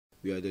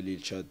we had a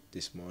little chat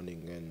this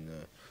morning, and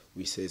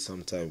we said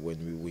sometime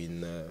when we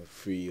win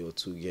 3 or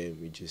 2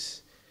 games, we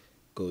just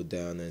go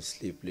down and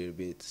sleep a little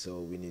bit. So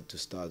we need to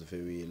start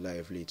very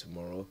lively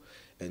tomorrow,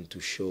 and to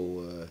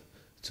show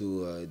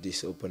to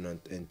this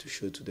opponent and to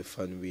show to the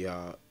fan we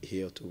are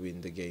here to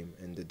win the game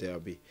and the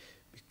derby,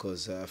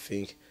 because I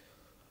think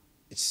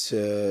it's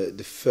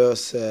the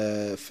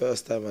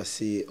first time I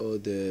see all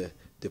the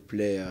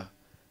player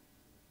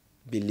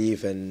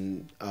believe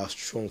and are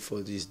strong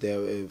for this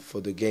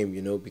for the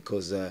game,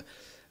 because I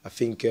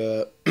think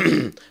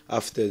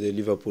after the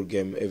Liverpool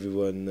game,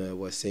 everyone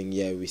was saying,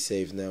 yeah, we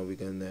saved now, we're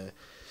gonna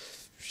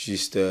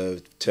just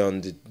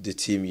turn the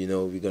team,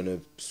 we're gonna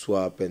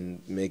swap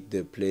and make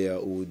the player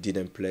who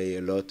didn't play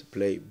a lot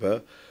play,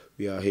 but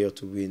we are here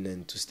to win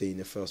and to stay in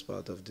the first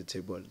part of the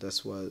table.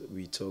 That's what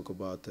we talk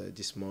about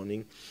this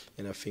morning,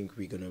 and I think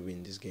we're gonna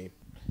win this game.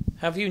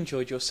 Have you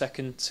enjoyed your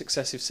second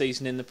successive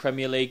season in the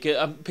Premier League?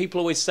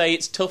 People always say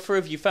it's tougher.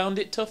 Have you found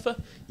it tougher?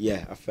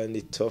 Yeah, I found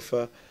it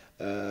tougher.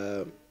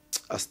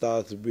 I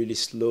started really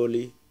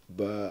slowly,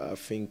 but I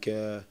think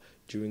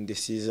during the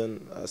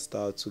season I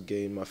started to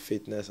gain my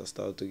fitness, I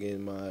started to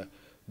gain my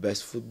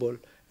best football,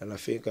 and I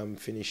think I'm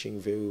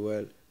finishing very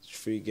well.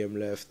 3 games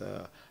left.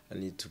 I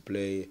need to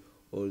play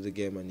all the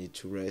game, I need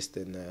to rest,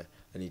 and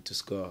I need to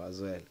score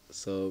as well.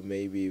 So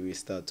maybe we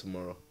start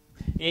tomorrow.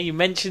 Yeah, you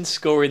mentioned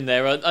scoring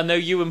there. I know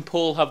you and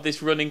Paul have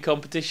this running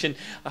competition.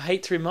 I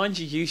hate to remind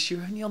you,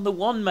 you're only on the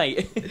 1,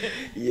 mate.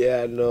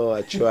 Yeah, no,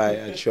 I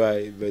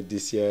try, but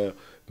this year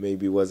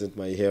maybe wasn't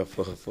my year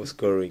for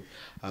scoring.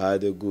 I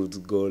had a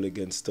good goal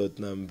against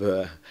Tottenham,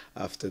 but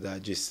after that I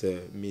just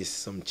missed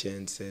some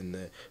chance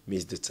and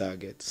missed the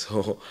target.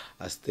 So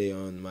I stay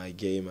on my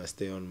game, I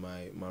stay on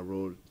my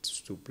role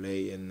to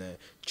play and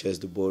chase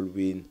the ball,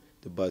 win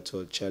the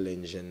battle,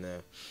 challenge,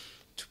 and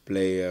to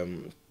play.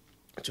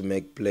 To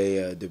make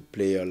the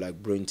player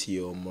like Brunty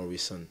or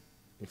Morrison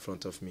in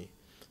front of me.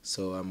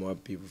 So I'm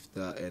happy with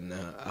that, and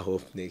I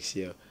hope next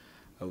year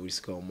I will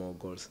score more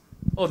goals.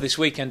 Or this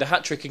weekend, a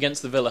hat-trick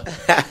against the Villa.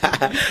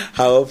 I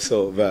hope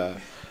so, but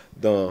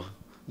don't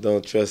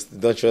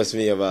trust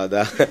me about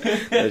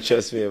that. Don't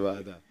trust me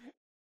about that.